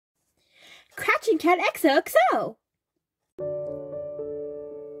Crouging Cat Xoxo.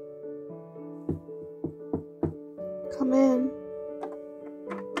 Come in.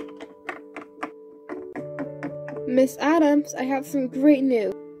 Miss Adams, I have some great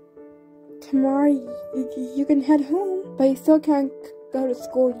news. Tomorrow you can head home, but you still can't go to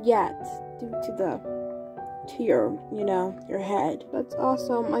school yet due to your head. That's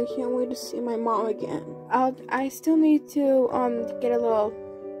awesome. I can't wait to see my mom again. I still need to get a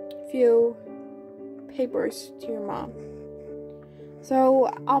few papers to your mom.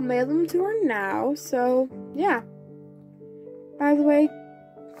 So I'll mail them to her now. So yeah. By the way,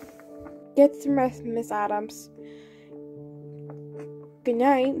 get some rest, Miss Adams. Good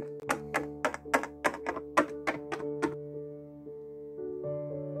night.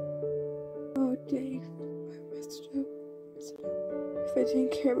 Oh, Dave, I messed up. If I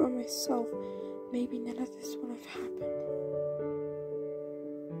didn't care about myself, maybe none of this would have happened.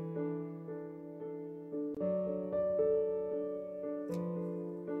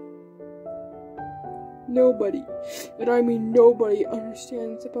 Nobody, and I mean nobody,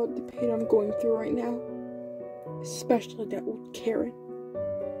 understands about the pain I'm going through right now. Especially that old Karen.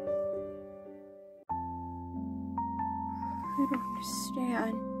 I don't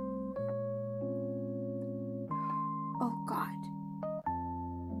understand. Oh God.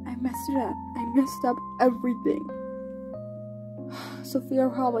 I messed it up. I messed up everything. Sophia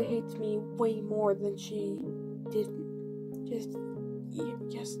probably hates me way more than she did.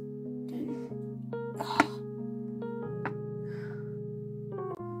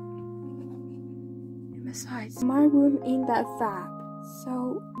 And besides, my room ain't that fab,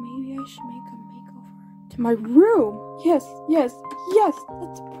 so maybe I should make a makeover to my room. Yes,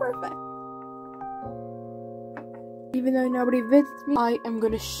 that's perfect. Even though nobody visits me, I am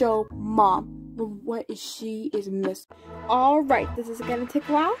gonna show Mom what she is missing. Alright, this is gonna take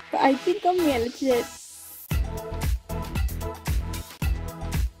a while, but I think I'll manage it.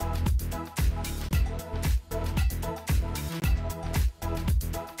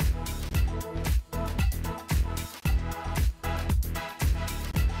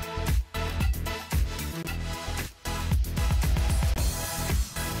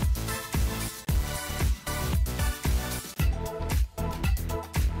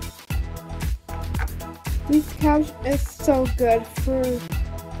 This couch is so good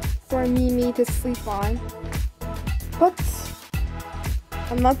for Mimi to sleep on. But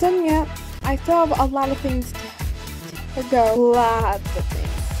I'm not done yet. I still have a lot of things to go. Lots of things.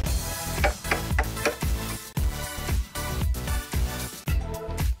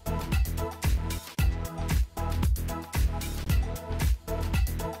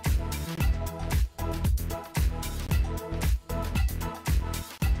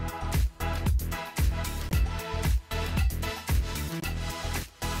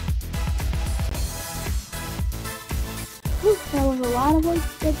 That was a lot of work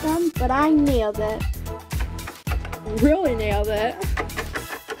to get done, but I nailed it. Really nailed it.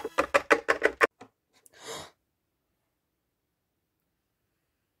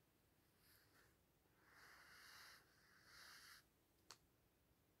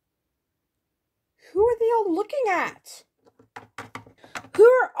 Who are they all looking at? Who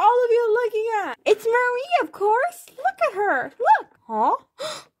are all of you looking at? It's Marie, of course. Look at her. Look. Huh?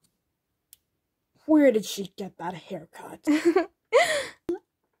 Where did she get that haircut?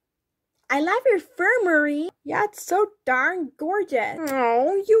 I love your fur, Marie. Yeah, it's so darn gorgeous.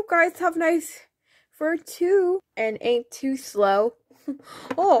 Oh, you guys have nice fur too. And ain't too slow.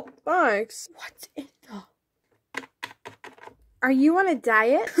 Oh, thanks. What's in the... Are you on a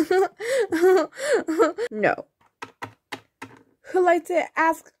diet? No. Who'd like to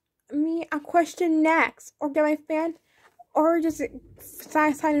ask me a question next? Or get my fan? Or just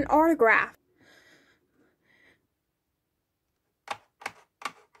sign an autograph?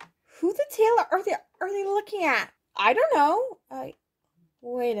 Who the tail are they looking at? I don't know.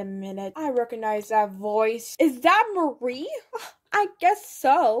 Wait a minute. I recognize that voice. Is that Marie? I guess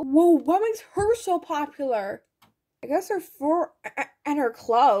so. Whoa, what makes her so popular? I guess her fur and her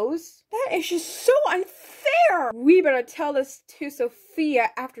clothes. That is just so unfair. We better tell this to Sophia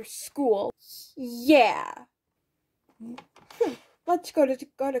after school. Yeah. Let's go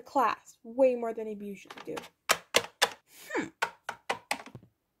to class. Way more than we usually do.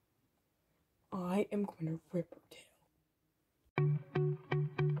 I am going to rip her tail.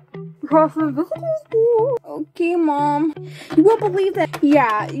 Crossing visitor school. Okay, Mom. You won't believe that.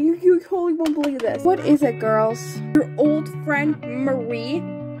 Yeah, you totally won't believe this. What is it, girls? Your old friend, Marie?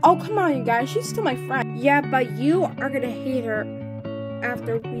 Oh, come on, you guys. She's still my friend. Yeah, but you are going to hate her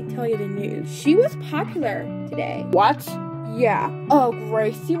after we tell you the news. She was popular today. What? Yeah. Oh,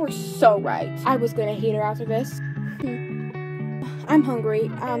 Grace, you were so right. I was gonna hate her after this. I'm hungry.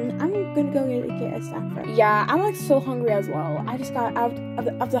 I'm gonna go get a snack for her. Yeah, I'm like so hungry as well. I just got out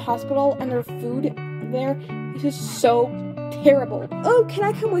of the hospital and their food there is just so terrible. Oh, can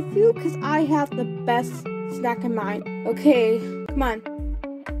I come with you? Because I have the best snack in mind. Okay, come on.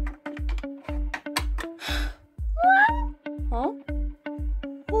 Huh?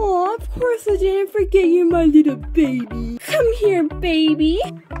 Oh, of course I didn't forget you, my little baby. Come here, baby.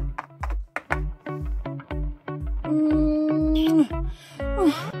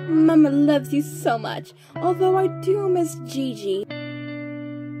 Oh, Mama loves you so much, although I do miss Gigi.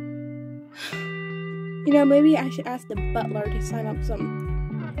 You know, maybe I should ask the butler to sign up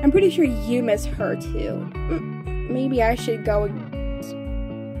some. I'm pretty sure you miss her too. Maybe I should go.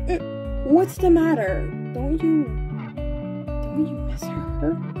 What's the matter? Don't you miss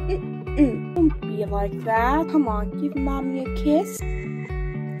her? Don't be like that. Come on, give Mommy a kiss.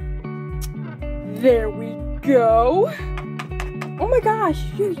 There we go. Oh my gosh,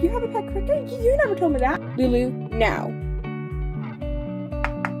 you have a pet cricket? You never told me that. Lulu, now.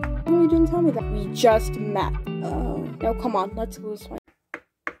 Oh, you didn't tell me that. We just met. Oh. Now come on, let's lose my